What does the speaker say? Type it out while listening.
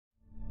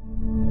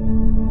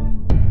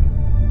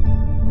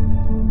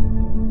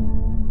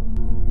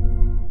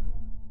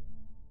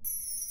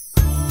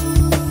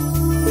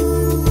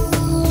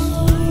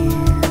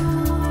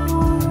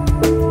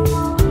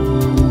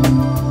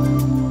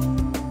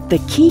The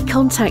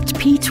KeContact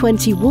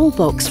P20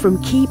 Wallbox from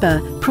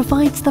Keba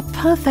provides the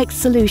perfect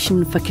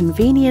solution for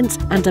convenient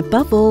and,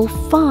 above all,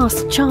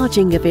 fast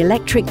charging of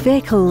electric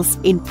vehicles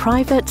in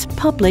private,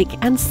 public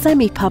and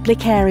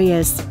semi-public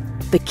areas.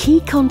 The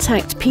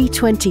KeContact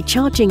P20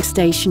 charging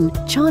station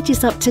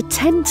charges up to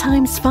 10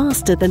 times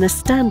faster than a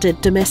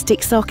standard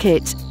domestic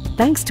socket.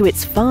 Thanks to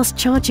its fast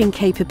charging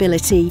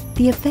capability,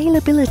 the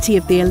availability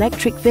of the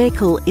electric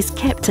vehicle is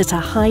kept at a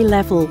high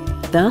level.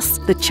 Thus,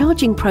 the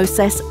charging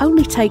process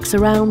only takes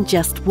around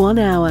just 1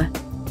 hour.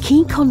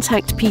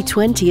 KeContact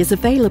P20 is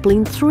available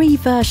in 3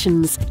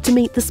 versions to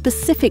meet the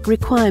specific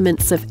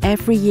requirements of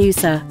every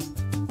user.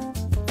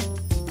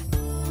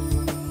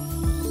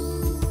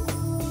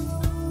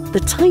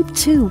 The Type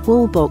 2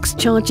 Wallbox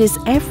charges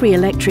every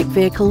electric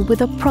vehicle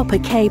with a proper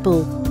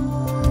cable.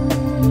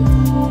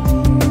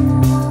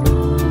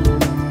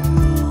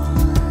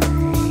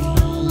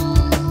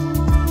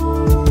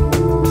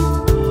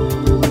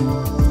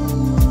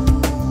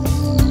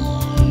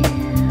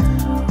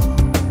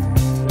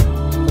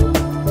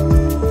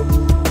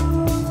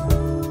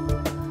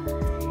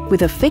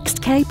 With a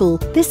fixed cable,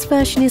 this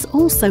version is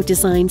also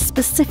designed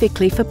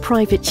specifically for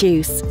private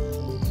use.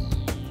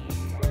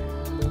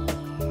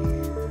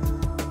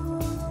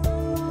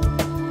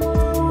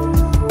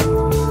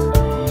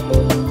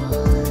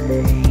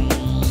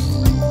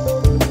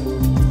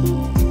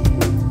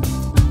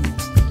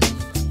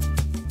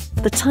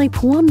 The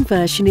Type 1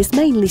 version is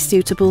mainly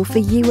suitable for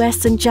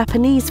US and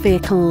Japanese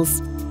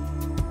vehicles.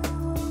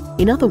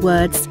 In other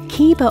words,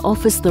 Keba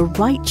offers the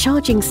right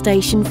charging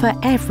station for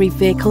every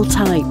vehicle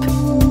type.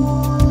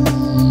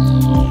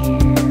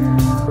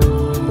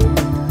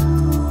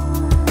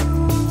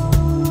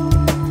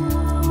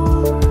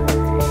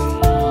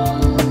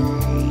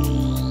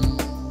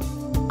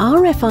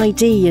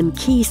 RFID and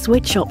key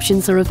switch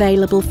options are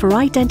available for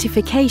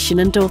identification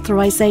and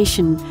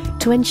authorization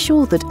to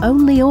ensure that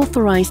only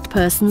authorized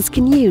persons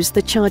can use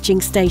the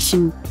charging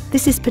station.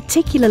 This is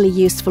particularly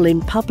useful in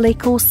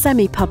public or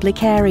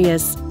semi-public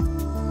areas.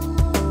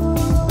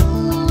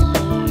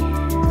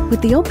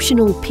 With the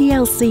optional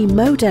PLC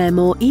modem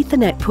or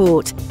Ethernet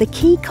port, the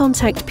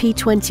KeContact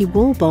P20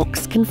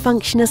 Wallbox can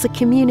function as a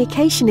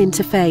communication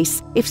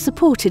interface if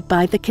supported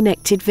by the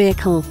connected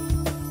vehicle.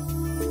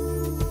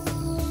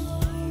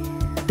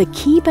 The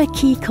Keba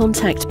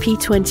Kecontact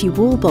P20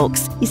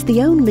 Wallbox is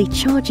the only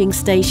charging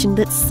station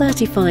that's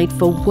certified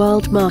for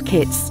world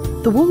markets.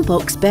 The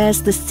Wallbox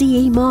bears the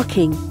CE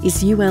marking,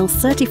 is UL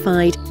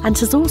certified and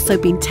has also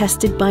been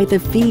tested by the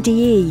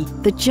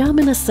VDE, the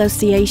German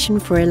Association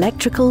for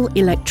Electrical,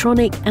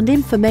 Electronic and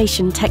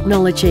Information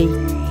Technology.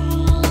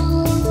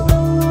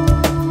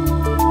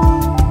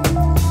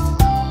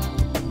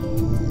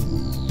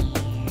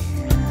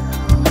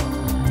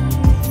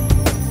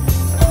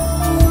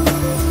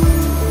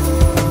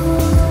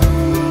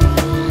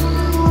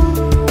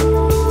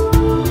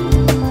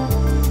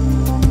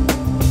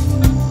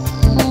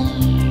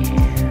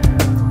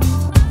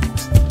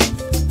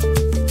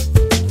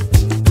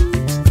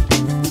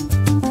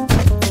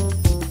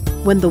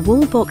 When the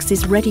Wallbox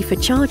is ready for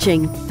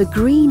charging, the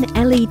green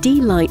LED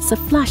lights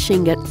are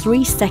flashing at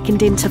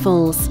 3-second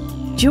intervals.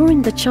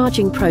 During the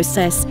charging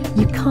process,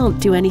 you can't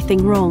do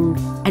anything wrong.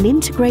 An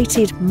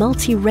integrated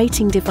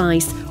multi-rating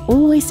device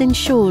always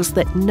ensures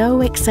that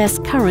no excess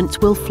current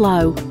will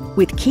flow.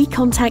 With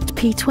KeContact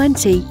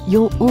P20,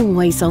 you're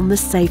always on the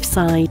safe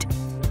side.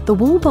 The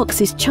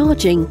Wallbox is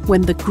charging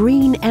when the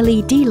green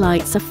LED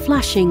lights are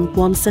flashing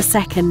once a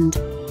second.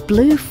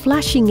 Blue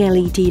flashing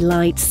LED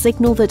lights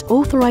signal that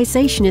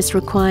authorization is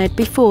required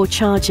before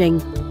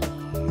charging.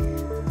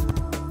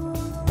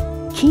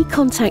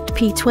 KeContact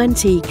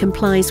P20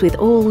 complies with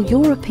all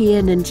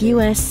European and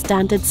US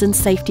standards and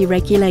safety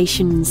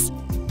regulations.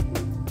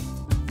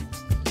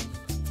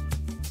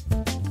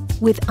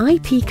 With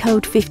IP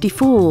code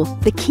 54,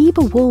 the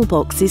Keba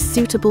Wallbox is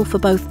suitable for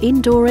both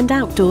indoor and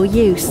outdoor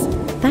use.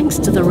 Thanks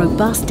to the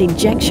robust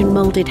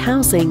injection-molded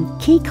housing,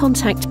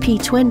 KeContact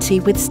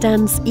P20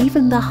 withstands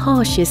even the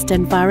harshest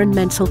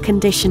environmental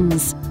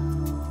conditions.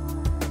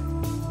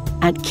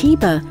 At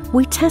Keba,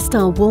 we test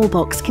our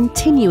Wallbox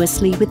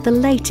continuously with the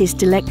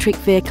latest electric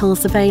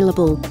vehicles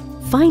available.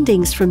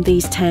 Findings from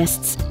these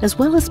tests, as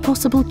well as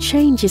possible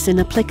changes in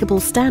applicable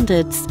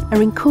standards,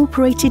 are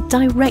incorporated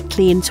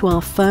directly into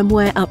our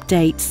firmware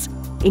updates.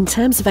 In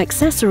terms of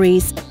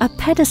accessories, a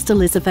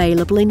pedestal is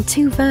available in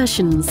 2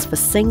 versions for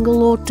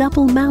single or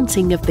double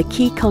mounting of the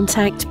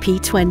KeContact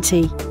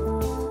P20.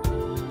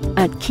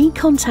 At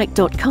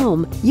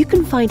KeContact.com, you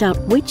can find out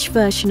which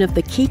version of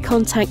the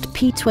KeContact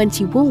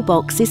P20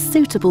 Wallbox is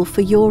suitable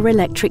for your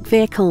electric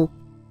vehicle.